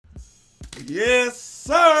Yes,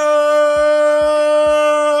 sir.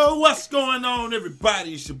 What's going on,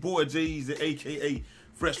 everybody? It's your boy Jay-Easy, aka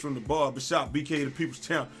Fresh from the Barbershop, BK the People's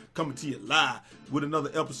Town, coming to you live with another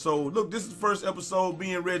episode. Look, this is the first episode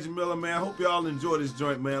being Reggie Miller, man. I hope y'all enjoy this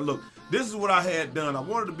joint, man. Look, this is what I had done. I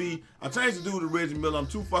changed the dude to Reggie Miller. I'm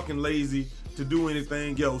too fucking lazy to do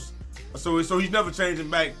anything else. So he's never changing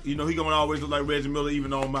back. You know, he gonna always look like Reggie Miller,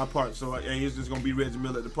 even on my part. So hey, it's just gonna be Reggie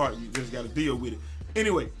Miller at the part. You just gotta deal with it.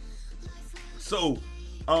 Anyway, so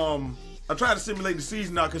I tried to simulate the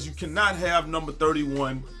season now because you cannot have number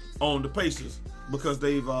 31 on the Pacers because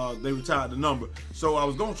they retired the number. So I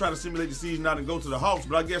was gonna try to simulate the season out and go to the Hawks,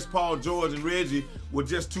 but I guess Paul George and Reggie were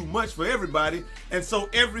just too much for everybody. And so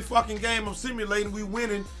every fucking game I'm simulating, we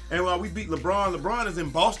winning. And while we beat LeBron, LeBron is in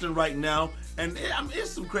Boston right now. And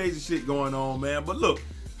it's some crazy shit going on, man. But look,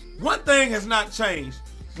 one thing has not changed.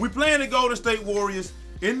 We playing the Golden State Warriors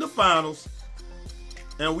in the finals,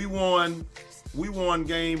 and we won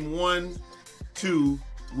game 1, 2.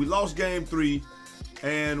 We lost game 3,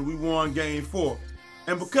 and we won game 4.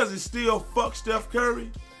 And because it's still fuck Steph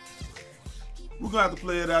Curry, we're gonna have to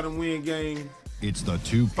play it out and win game. It's the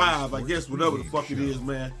 2-5, I guess, whatever the fuck it is,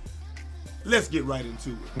 man. Let's get right into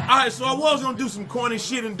it. All right, so I was gonna do some corny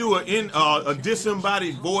shit and do a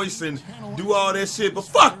disembodied voice and do all that shit, but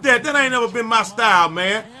fuck that. That ain't never been my style,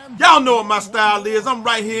 man. Y'all know what my style is. I'm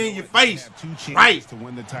right here in your face, right?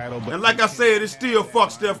 And like I said, it's still fuck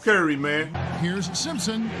Steph Curry, man. Here's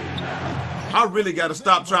Simpson. I really gotta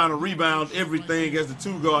stop trying to rebound everything as the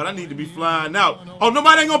 2 guard. I need to be flying out. Oh,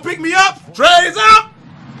 nobody ain't gonna pick me up? Trey's up!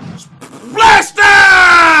 Splash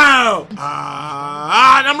down!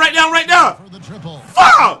 I'm right down, right there. For the triple.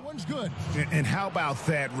 Fuck! One's good. And how about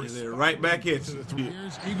that? They're right back at you.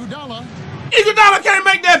 Here's Iguodala. Iguodala can't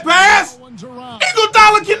make that pass.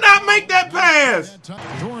 Iguodala cannot make that pass.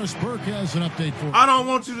 Doris Burke has an update for you. I don't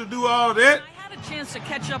want you to do all that. I had a chance to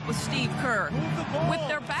catch up with Steve Kerr. With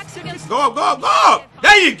their backs against... Go up, go up, go up.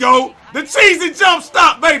 There you go. The cheesy jump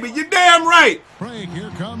stop, baby. You're damn right. Craig,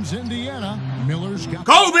 here comes Indiana. Miller's got...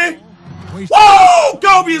 Kobe. Whoa!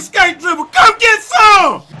 Kobe escape dribble. Come get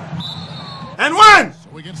some. And one. So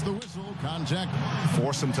he gets the whistle. Contact.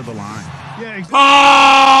 Force him to the line. Yeah, exactly.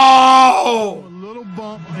 Oh! A little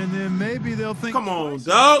bump, and then maybe they'll think. Come on,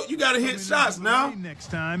 dog. You got to hit shots now.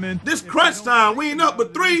 Next time, and this crunch time. We ain't up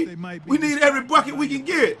but 3. We need every bucket we can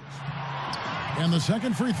get. And the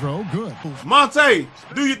second free throw, good. Monte,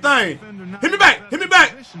 do your thing. Hit me back. Hit me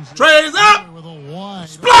back. Trey's up.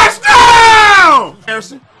 Splash down.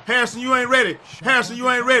 Harrison, you ain't ready. Harrison, you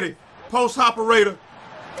ain't ready. Post operator.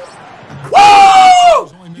 Woo!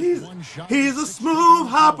 He's a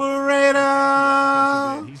smooth operator.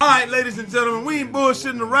 All right, ladies and gentlemen, we ain't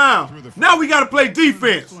bullshitting around. Now we got to play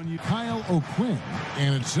defense. Kyle O'Quinn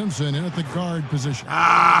and it's Simpson in at the guard position.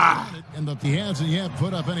 And he hasn't yet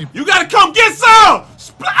put up any. You got to come get some.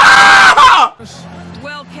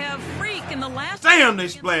 Well, Kev, Freak in the last... Damn, they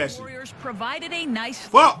splashing. Warriors provided a nice...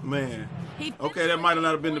 Fuck, man. Okay, that might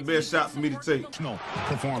not have been the best shot for me to take. No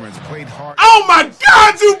performance, played hard. Oh my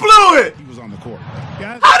God, you blew it! He was on the court.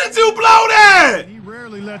 How did you blow that? He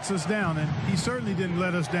rarely lets us down, and he certainly didn't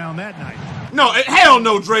let us down that night. No, hell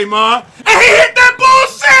no, Draymond. And he hit that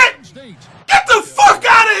bullshit! Get the fuck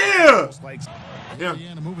out of here! Yeah.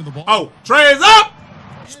 Oh, Trey's up!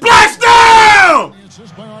 Splash down!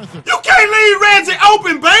 You can't leave Reggie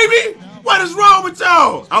open, baby! What is wrong with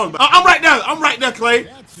y'all? I'm right there. I'm right there, Clay.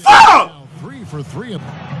 Fuck! 3 for 3.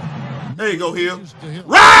 There you go, Hill.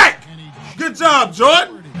 Right! Good job,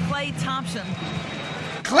 Jordan. Klay Thompson.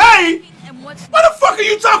 Clay? Why the fuck are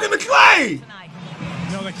you talking to Clay?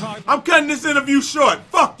 I'm cutting this interview short.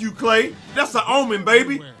 Fuck you, Clay. That's an omen,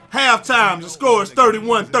 baby. Halftime, the score is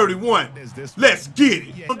 31-31. Let's get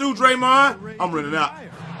it. Don't do Draymond. I'm running out.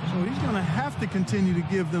 So he's going to have to continue to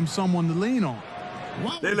give them someone to lean on.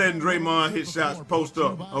 They letting Draymond hit shots post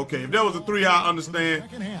up. Okay, if that was a 3, I understand,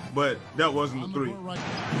 but that wasn't a 3.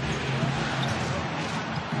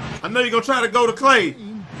 I know you're going to try to go to Clay.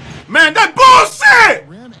 Man, that bullshit!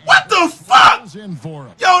 What the fuck?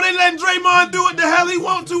 Yo, they letting Draymond do what the hell he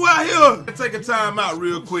want to out here. Let's take a time out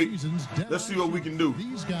real quick. Let's see what we can do.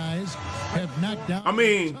 I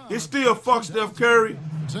mean, it's still fuck Steph Curry,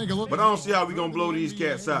 but I don't see how we going to blow these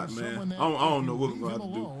cats out, man. I don't know what we're going to have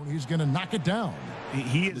to do. He's going to knock it down.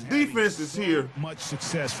 The defense is here. Much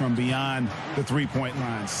success from beyond the three-point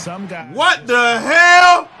line. Some guys. What the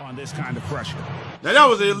hell? On this kind of pressure. Now that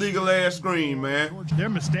was an illegal ass screen, man. They're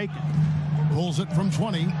mistaken. Pulls it from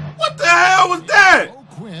 20. What the hell was that?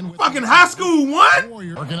 Fucking high school 1?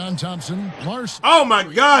 Working on Thompson. Larson. Oh my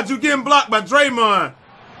God, you getting blocked by Draymond.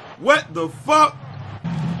 What the fuck?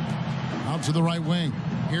 Out to the right wing.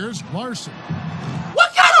 Here's Larson.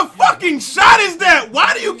 What kind of fucking shot is that?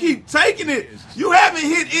 Why do you keep taking it? You haven't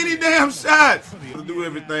hit any damn shots. To do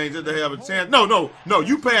everything just to have a chance. No.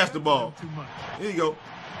 You passed the ball. Here you go.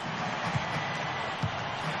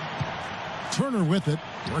 Turner with it,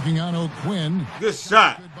 working on O'Quinn. Good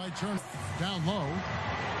shot. Good by Turner. Down low.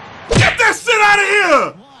 Get that shit out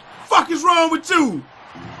of here! Fuck is wrong with you?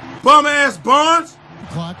 Bum ass Barnes?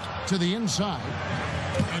 Clocked to the inside.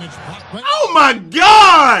 And it's blocked by Oh my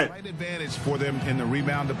God! Right advantage for them in the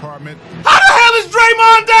rebound department. How the hell is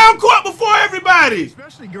Draymond down court before everybody?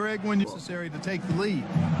 Especially, Greg, when it's necessary to take the lead.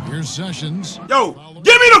 Here's Sessions. Yo,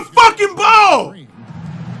 give me the fucking ball!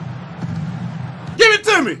 Give it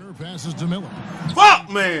to me! Turner passes to Miller. Fuck,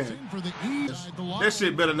 man! For the east. That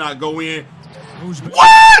shit better not go in. Goes back.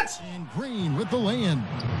 What? And Green with the lay-in.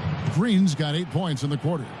 Green's got 8 points in the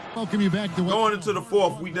quarter. Welcome you back to Going into the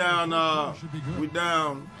fourth, we down,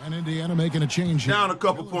 And Indiana making a change here. down a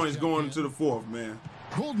couple points going into the fourth, man.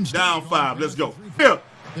 Golden State Down 5, let's go. Here.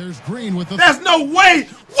 There's Green with the There's no way.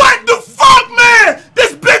 What the fuck, man?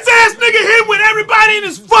 This bitch ass nigga hit with everybody in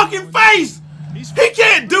his fucking face. He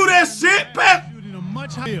can't do that shit.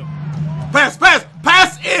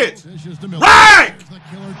 Pass it. Right. There's the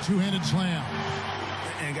killer two-handed slam.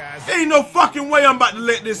 And guys, Ain't no fucking way I'm about to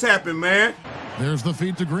let this happen, man. There's the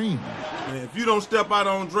feed to Green. Man, if you don't step out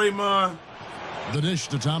on Draymond, The dish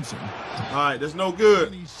to Thompson. all right, that's no good.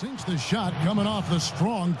 And he sinks the shot coming off the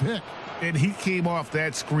strong pick. and he came off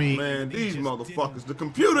that screen. Man, these motherfuckers. The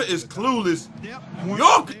computer is clueless. Yep.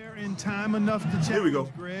 Y'all There in time enough to challenge Here we go.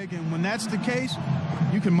 Greg, and when that's the case,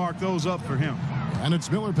 you can mark those up for him. And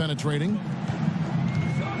it's Miller penetrating.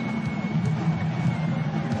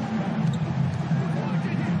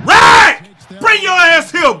 Right! Bring your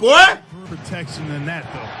ass here, boy! Protection than that,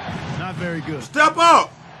 though. Not very good. Step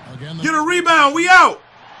up! Again, Get a rebound, we out!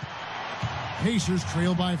 Pacers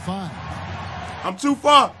trail by 5. I'm too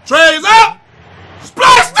far. Trey's up!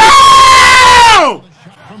 Splash down!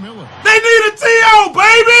 Shot from Miller. They need a TO,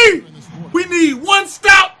 baby! We need one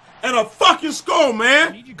stop and a fucking score,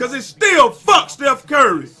 man. Because it's still fuck Steph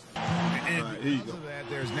Curry. And All right, here you go. because of that,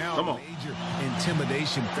 there's now Come a on. major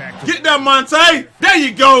intimidation factor. Get that, Monte. There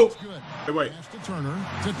you go. Good. Hey, wait. Pass to Turner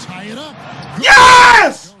to tie it up.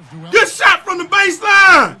 Yes! Good shot from the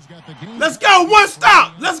baseline. He's got the game. Let's go. One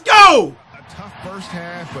stop. Let's go. A tough first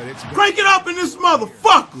half, but it's Crank it up in this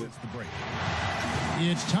motherfucker. the break.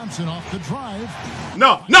 It's Thompson off the drive.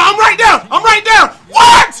 No, I'm right there. I'm right there.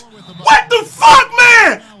 What? What the fuck,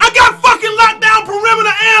 man? I got fucking lockdown perimeter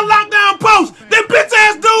and lockdown post. That bitch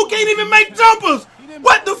ass dude can't even make jumpers.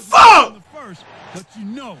 What the fuck? First, but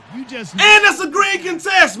you just And that's a green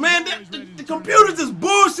contest, man. The computer just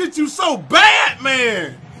bullshit you so bad,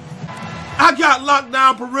 man. I got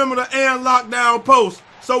lockdown perimeter and lockdown post.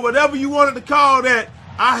 So whatever you wanted to call that,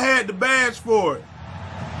 I had the badge for it.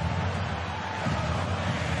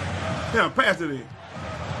 Yeah, pass it in.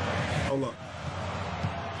 Hold up.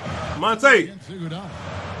 Monte, I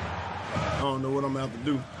don't know what I'm about to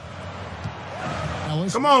do.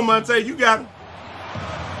 Ellis. Come on, Monte, you got it.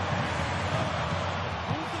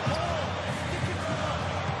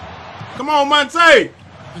 Come on, Monte.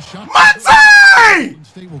 The shot. Monte!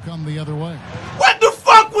 State will come the other way. What the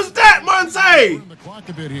fuck was that, Monte? Turn the clock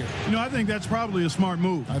a bit here. I think that's probably a smart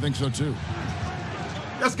move. I think so too.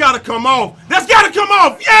 That's gotta come off. That's gotta come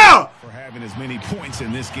off, yeah! For having as many points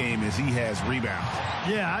in this game as he has rebounds.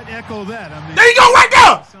 Yeah, I'd echo that. I mean, There you go, right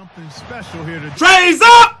there! something special here to Trey's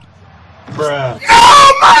up! Bruh.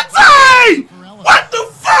 No, Monte! What the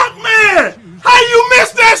fuck, man? How you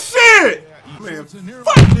missed that shit? Man,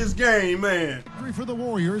 fuck this game, man. Three for the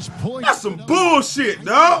Warriors. Pulling. That's some bullshit,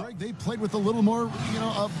 dog. They played with a little more,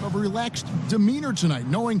 of a relaxed demeanor tonight,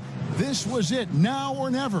 knowing this was it, now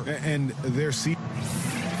or never. And their seat.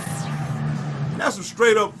 That's some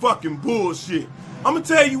straight up fucking bullshit. I'm gonna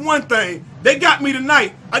tell you one thing. They got me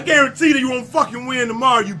tonight. I guarantee that you won't fucking win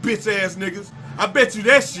tomorrow, you bitch ass niggas. I bet you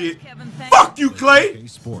that shit. Fuck you, Clay.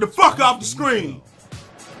 The fuck off the screen.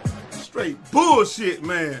 Straight bullshit,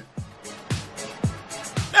 man.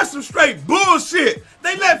 That's some straight bullshit.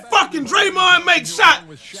 They let fucking Draymond make shot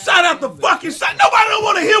after fucking shot. Nobody don't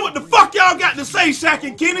want to hear what the fuck y'all got to say, Shaq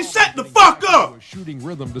and Kenny. Shut the fuck up. Shooting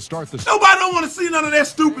rhythm to start the. Nobody don't want to see none of that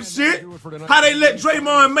stupid shit. How they let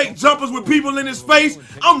Draymond make jumpers with people in his face.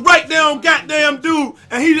 I'm right there on goddamn dude,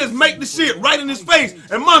 and he just make the shit right in his face.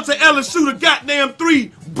 And Monte Ellis shoot a goddamn 3,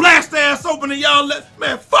 blast ass open, and y'all let,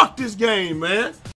 man, fuck this game, man.